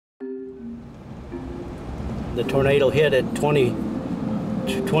The tornado hit at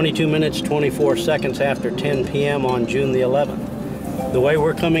 22 minutes 24 seconds after 10 p.m. on June the 11th. The way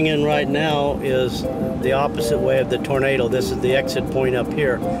we're coming in right now is the opposite way of the tornado. This is the exit point up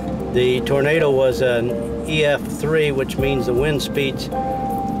here. The tornado was an EF3, which means the wind speeds,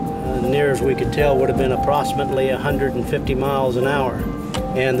 near as we could tell, would have been approximately 150 miles an hour.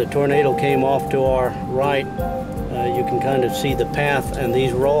 And the tornado came off to our right. You can kind of see the path, and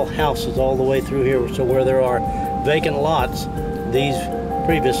these are all houses all the way through here. So where there are vacant lots, these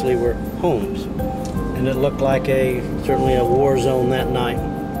previously were homes. And it looked like certainly a war zone that night.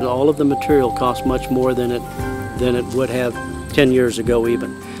 All of the material cost much more than it would have 10 years ago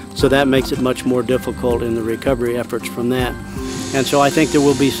even. So that makes it much more difficult in the recovery efforts from that. And so I think there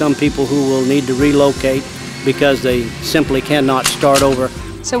will be some people who will need to relocate because they simply cannot start over.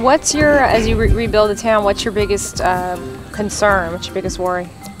 So what's your, as you rebuild the town, what's your biggest concern? What's your biggest worry?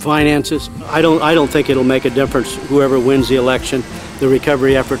 Finances. I don't think it'll make a difference whoever wins the election. The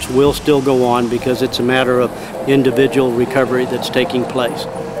recovery efforts will still go on because it's a matter of individual recovery that's taking place.